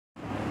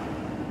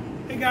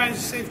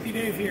guys, Safety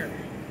Dave here.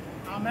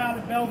 I'm out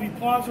at Bellevue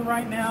Plaza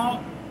right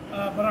now,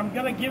 but I'm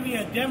going to give you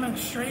a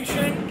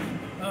demonstration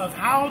of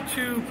how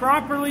to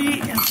properly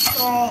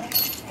install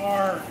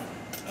our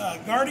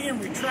Guardian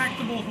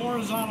retractable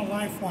horizontal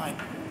lifeline.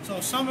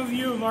 So some of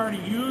you have already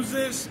used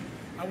this.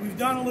 We've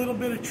done a little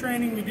bit of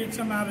training. We did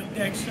some out at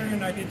Dexter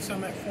and I did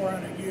some at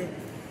 400U.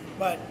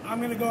 But I'm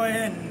going to go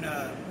ahead and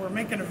we're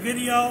making a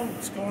video.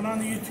 It's going on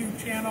the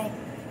YouTube channel.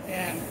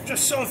 And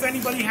just so if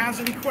anybody has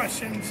any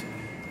questions,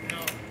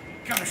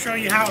 kind of show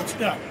you how it's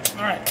done.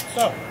 All right,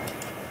 so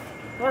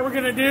what we're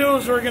going to do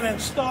is we're going to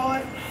install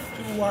it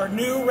to our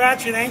new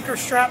ratchet anchor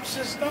strap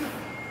system.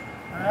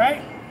 All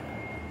right.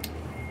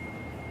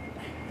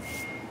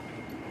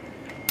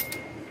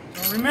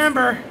 So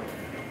remember,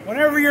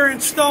 whenever you're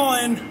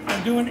installing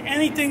or doing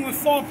anything with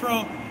Fall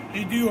Pro,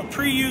 you do a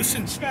pre-use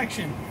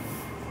inspection.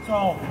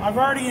 So I've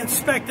already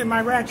inspected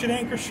my ratchet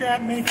anchor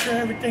strap, made sure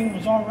everything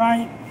was all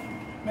right.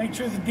 Make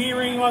sure the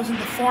D-ring wasn't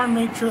deformed,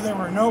 make sure there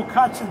were no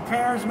cuts and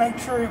tears, make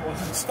sure it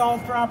was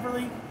installed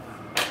properly.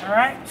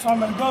 Alright, so I'm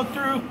going to go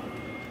through,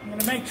 I'm going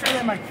to make sure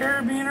that my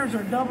carabiners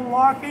are double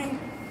locking,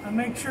 and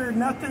make sure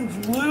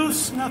nothing's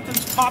loose,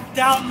 nothing's popped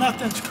out,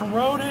 nothing's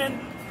corroded.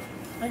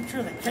 Make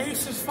sure the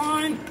case is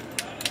fine,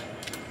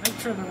 make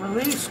sure the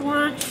release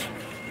works.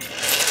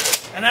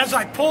 And as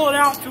I pull it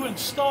out to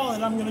install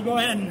it, I'm going to go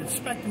ahead and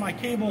inspect my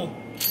cable,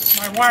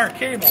 my wire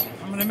cable.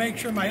 I'm going to make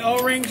sure my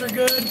O-rings are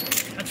good.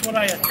 That's what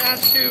I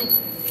attach to.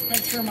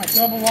 Make sure my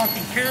double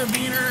locking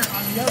carabiner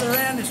on the other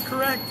end is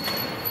correct.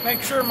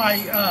 Make sure my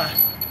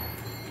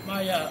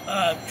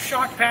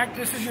shock pack,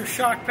 this is your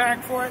shock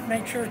pack for it.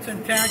 Make sure it's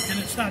intact and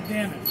it's not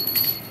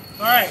damaged.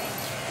 All right.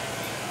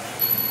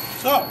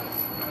 So,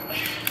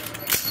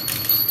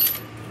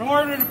 in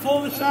order to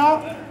pull this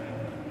out,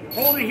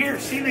 hold it here.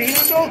 See the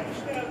handle?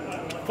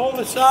 Pull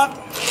this up.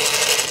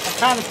 I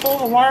kind of pull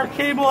the wire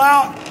cable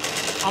out.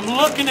 I'm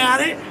looking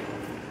at it,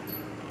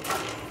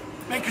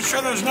 making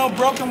sure there's no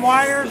broken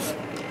wires,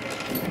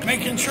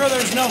 making sure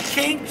there's no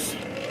kinks.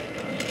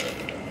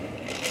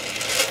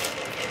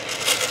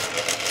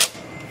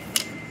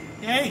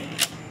 Okay,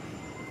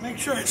 make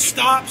sure it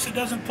stops, it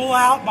doesn't pull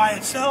out by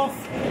itself.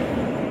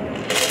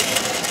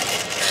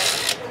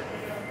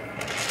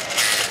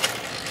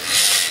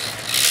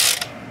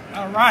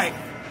 All right,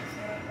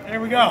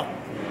 there we go.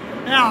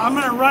 Now I'm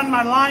going to run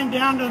my line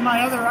down to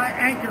my other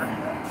anchor.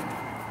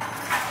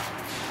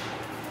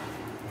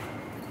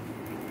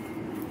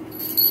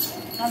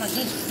 Kind of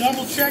just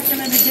double checking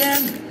it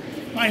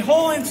again. My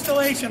whole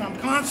installation, I'm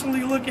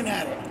constantly looking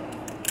at it.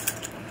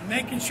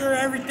 Making sure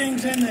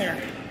everything's in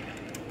there.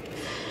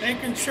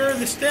 Making sure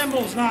the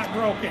stemmel's not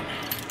broken.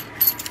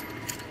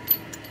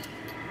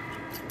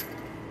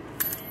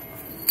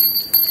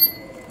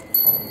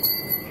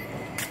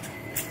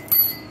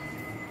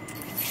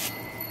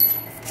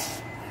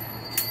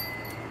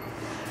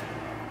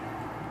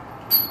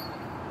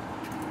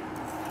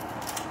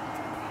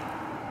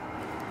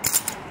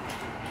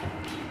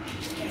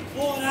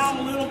 Pull it out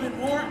a little bit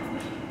more.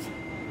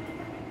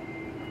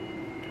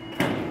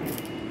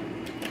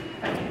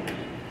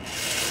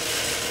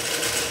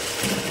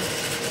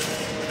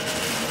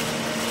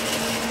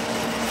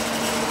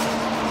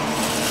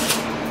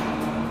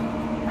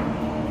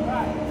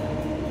 Alright.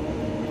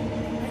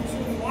 Make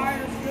sure the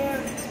wire's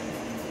good.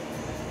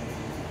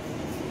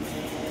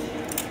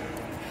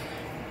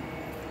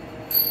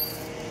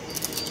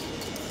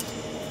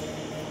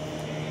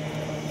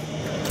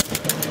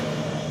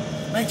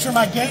 Make sure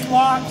my gate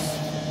locks.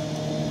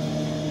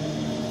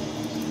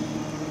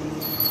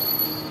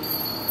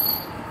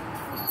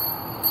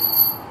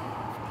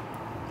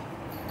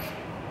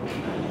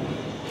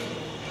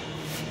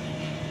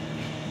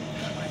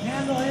 Got my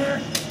handle here.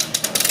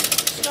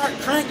 Start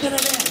cranking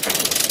it in.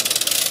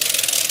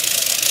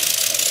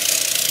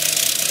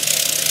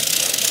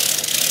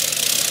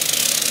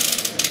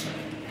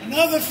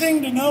 Another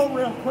thing to note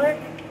real quick,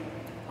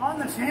 on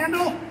this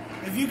handle,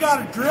 if you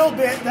got a drill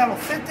bit that'll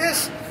fit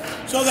this,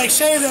 so they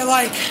say that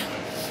like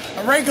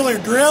a regular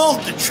drill,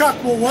 the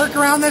chuck will work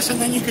around this and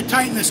then you can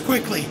tighten this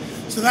quickly.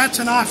 So that's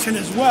an option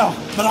as well.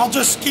 But I'll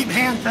just keep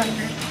hand tightening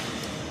it.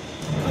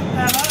 Click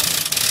that up.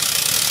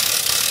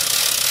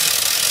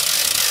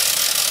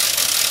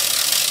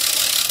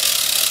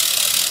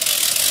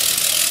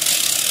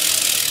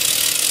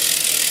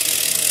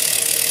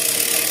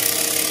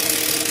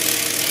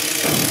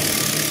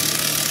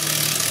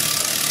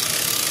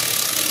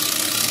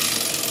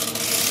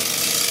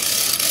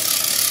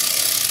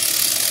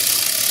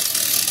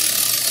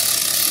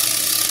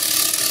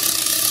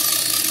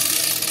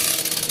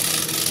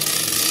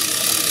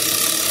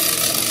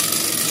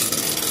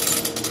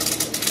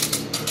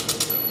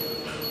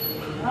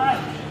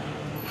 Alright.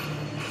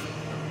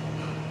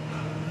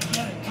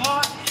 Get it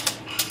taut.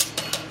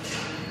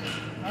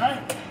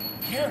 Alright.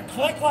 Here,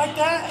 click like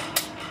that.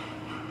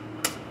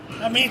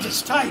 That means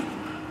it's tight.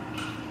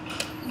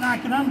 Now I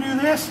can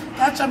undo this.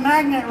 That's a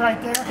magnet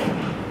right there.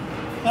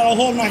 That'll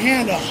hold my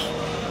handle.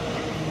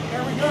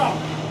 There we go.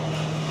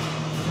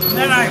 And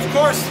then I, of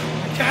course,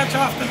 attach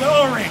off to the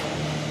O-ring.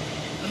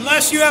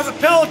 Unless you have a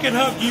pelican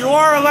hook, you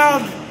are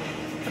allowed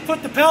to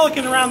put the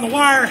pelican around the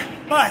wire,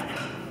 but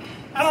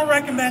I don't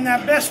recommend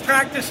that. Best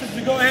practice is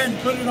to go ahead and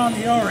put it on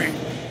the O-ring.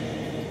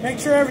 Make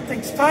sure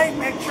everything's tight,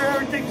 make sure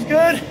everything's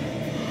good,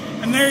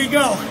 and there you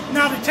go.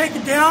 Now to take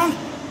it down,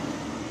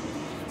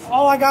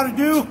 all I got to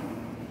do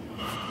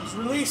is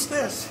release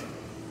this.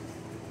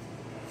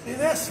 See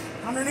this?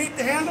 Underneath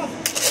the handle?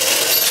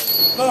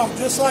 Boom,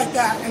 just like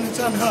that, and it's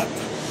unhooked.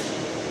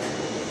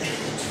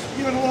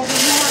 Give it a little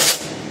bit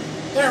more.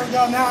 There we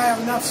go, now I have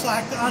enough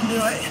slack to undo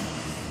it.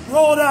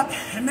 Roll it up,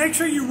 and make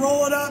sure you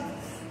roll it up.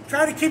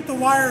 Try to keep the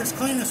wire as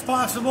clean as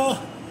possible,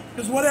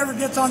 because whatever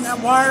gets on that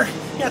wire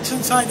gets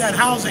inside that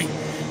housing.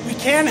 We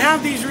can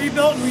have these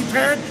rebuilt and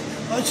repaired.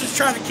 Let's just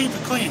try to keep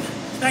it clean.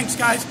 Thanks,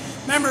 guys.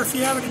 Remember, if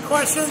you have any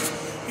questions,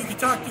 you can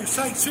talk to your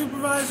site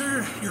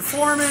supervisor, your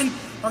foreman,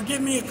 or give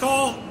me a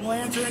call. We'll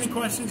answer any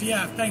questions you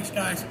have. Thanks,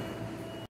 guys.